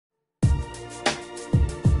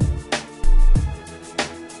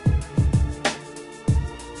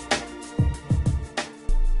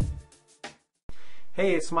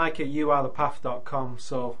Hey, it's Mike at youarethepath.com.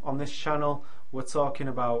 So on this channel we're talking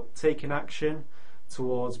about taking action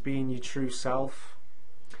towards being your true self,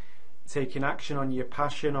 taking action on your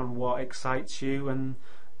passion, on what excites you, and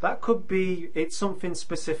that could be, it's something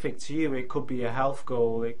specific to you. It could be a health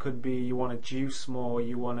goal, it could be you want to juice more,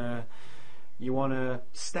 you want to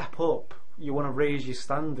step up, you want to raise your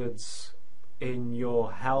standards in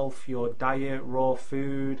your health, your diet, raw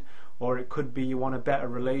food, or it could be you want a better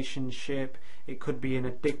relationship, it could be an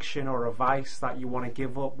addiction or a vice that you want to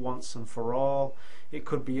give up once and for all, it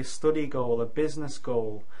could be a study goal, a business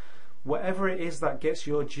goal. Whatever it is that gets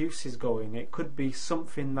your juices going, it could be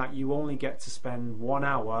something that you only get to spend 1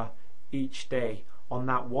 hour each day on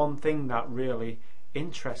that one thing that really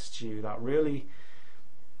interests you, that really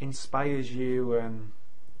inspires you, and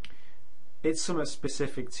it's something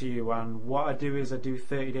specific to you. And what I do is I do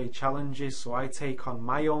 30-day challenges, so I take on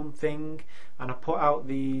my own thing and I put out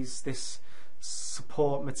this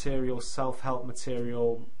support material, self-help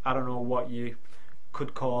material, I don't know what you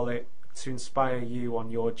could call it, to inspire you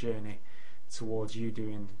on your journey towards you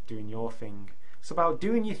doing your thing. It's about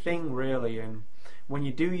doing your thing, really, and when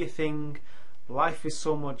you do your thing, life is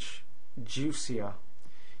so much juicier.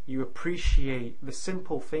 You appreciate the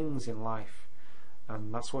simple things in life,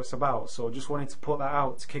 and that's what it's about. So I just wanted to put that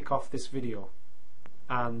out to kick off this video.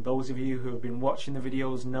 And those of you who have been watching the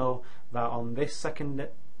videos know that on this second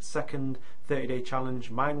 30-day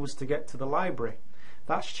challenge, mine was to get to the library.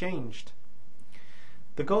 That's changed.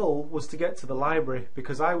 The goal was to get to the library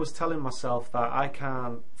because I was telling myself that I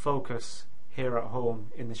can't focus here at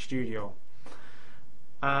home in the studio,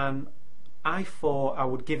 and I thought I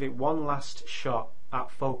would give it one last shot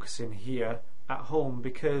at focusing here at home,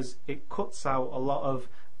 because it cuts out a lot of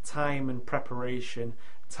time and preparation,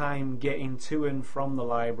 time getting to and from the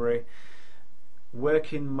library,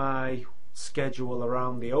 working my schedule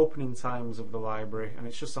around the opening times of the library, and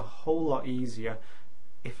it's just a whole lot easier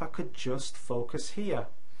if I could just focus here.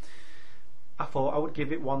 I thought I would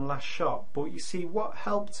give it one last shot, but you see, what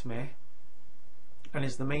helped me, and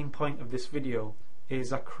is the main point of this video,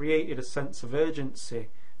 is I created a sense of urgency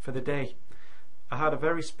for the day. I had a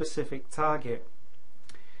very specific target.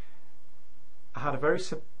 I had a very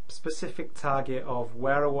specific target of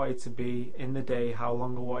where I wanted to be in the day, how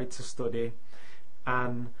long I wanted to study,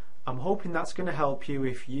 and I'm hoping that's going to help you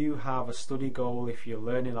if you have a study goal, if you're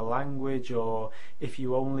learning a language, or if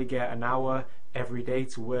you only get an hour every day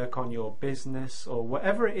to work on your business, or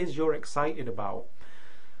whatever it is you're excited about.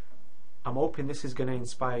 I'm hoping this is going to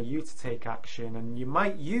inspire you to take action, and you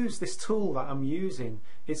might use this tool that I'm using.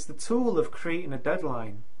 It's the tool of creating a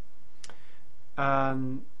deadline,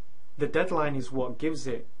 and the deadline is what gives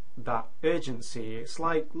it that urgency. It's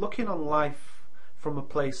like looking on life from a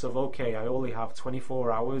place of, okay, I only have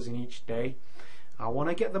 24 hours in each day, I want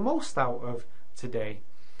to get the most out of today.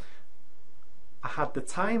 I had the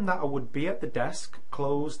time that I would be at the desk,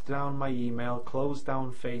 closed down my email, closed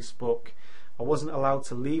down Facebook, I wasn't allowed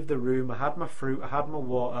to leave the room, I had my fruit, I had my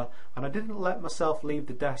water, and I didn't let myself leave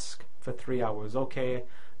the desk for 3 hours. Okay,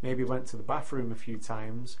 maybe went to the bathroom a few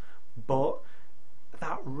times, but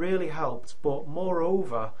that really helped. But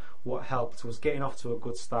moreover, what helped was getting off to a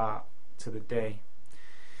good start to the day.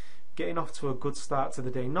 Getting off to a good start to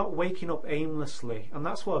the day, not waking up aimlessly, and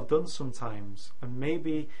that's what I've done sometimes, and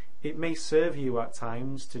maybe it may serve you at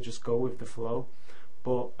times to just go with the flow,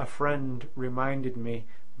 but a friend reminded me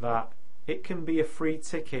that it can be a free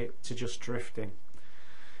ticket to just drifting.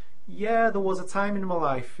 Yeah, there was a time in my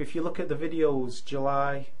life, if you look at the videos,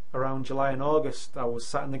 around July and August, I was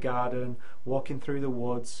sat in the garden, walking through the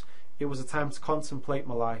woods. It was a time to contemplate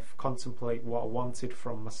my life, contemplate what I wanted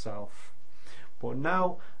from myself. But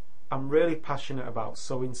now I'm really passionate about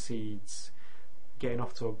sowing seeds, getting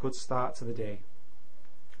off to a good start to the day.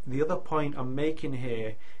 The other point I'm making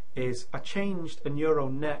here is I changed a neural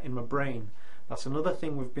net in my brain. That's another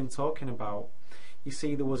thing we've been talking about. You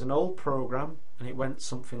see, there was an old program and it went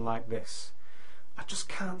something like this: I just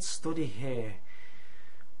can't study here.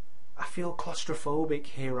 I feel claustrophobic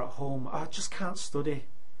here at home. I just can't study.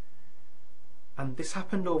 And this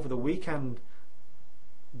happened over the weekend.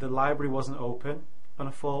 The library wasn't open, and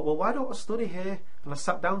I thought, well, why don't I study here? And I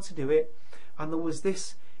sat down to do it, and there was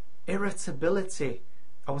this irritability.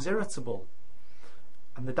 I was irritable,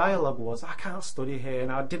 and the dialogue was, I can't study here,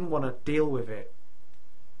 and I didn't want to deal with it.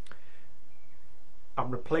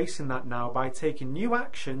 I'm replacing that now by taking new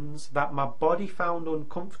actions that my body found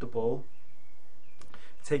uncomfortable,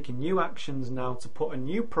 taking new actions now to put a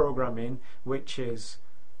new program in, which is,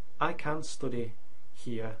 I can study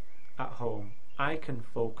here at home. I can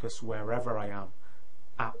focus wherever I am,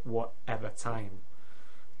 at whatever time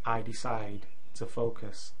I decide to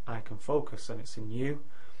focus. I can focus, and it's a new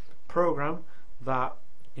program that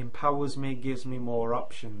empowers me, gives me more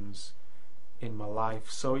options in my life.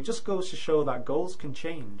 So it just goes to show that goals can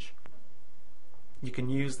change. You can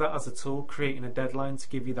use that as a tool, creating a deadline to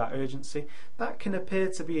give you that urgency. That can appear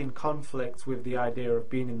to be in conflict with the idea of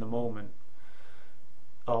being in the moment,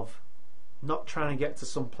 of not trying to get to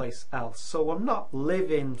someplace else. So I'm not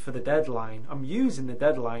living for the deadline. I'm using the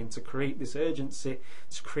deadline to create this urgency,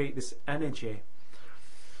 to create this energy.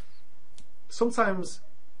 Sometimes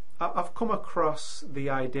I've come across the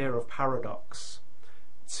idea of paradox.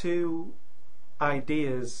 Two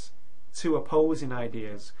ideas, two opposing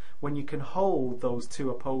ideas. When you can hold those two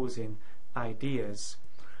opposing ideas,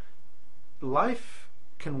 life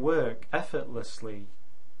can work effortlessly,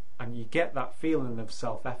 and you get that feeling of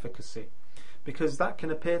self-efficacy. Because that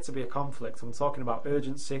can appear to be a conflict. I'm talking about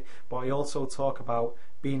urgency, but I also talk about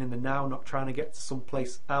being in the now, not trying to get to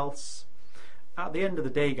someplace else. At the end of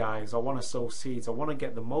the day, guys, I want to sow seeds. I want to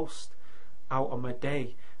get the most out of my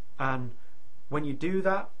day. And when you do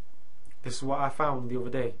that, this is what I found the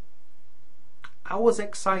other day. I was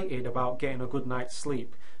excited about getting a good night's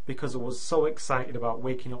sleep because I was so excited about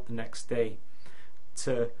waking up the next day.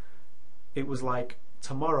 It was like,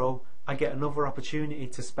 tomorrow I get another opportunity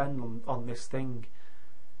to spend on this thing.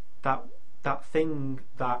 That thing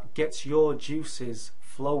that gets your juices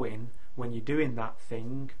flowing when you're doing that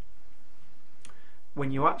thing.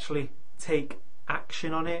 When you actually take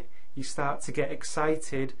action on it, you start to get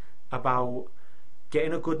excited about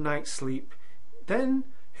getting a good night's sleep. Then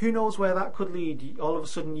who knows where that could lead? All of a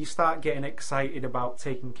sudden you start getting excited about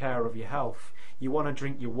taking care of your health. You want to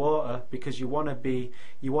drink your water because you want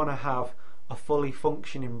to have a fully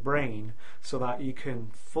functioning brain so that you can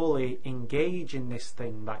fully engage in this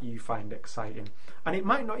thing that you find exciting. And it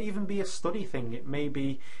might not even be a study thing. It may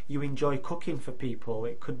be you enjoy cooking for people.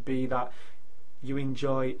 It could be that you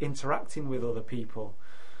enjoy interacting with other people.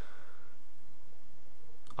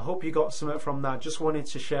 I hope you got something from that. Just wanted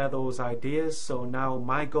to share those ideas. So now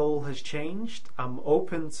my goal has changed. I'm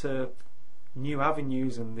open to new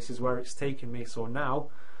avenues, and this is where it's taken me. So now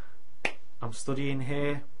I'm studying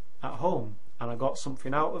here at home, and I got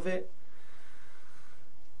something out of it.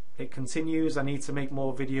 It continues. I need to make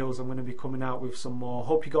more videos. I'm going to be coming out with some more.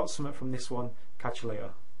 Hope you got something from this one. Catch you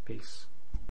later. Peace.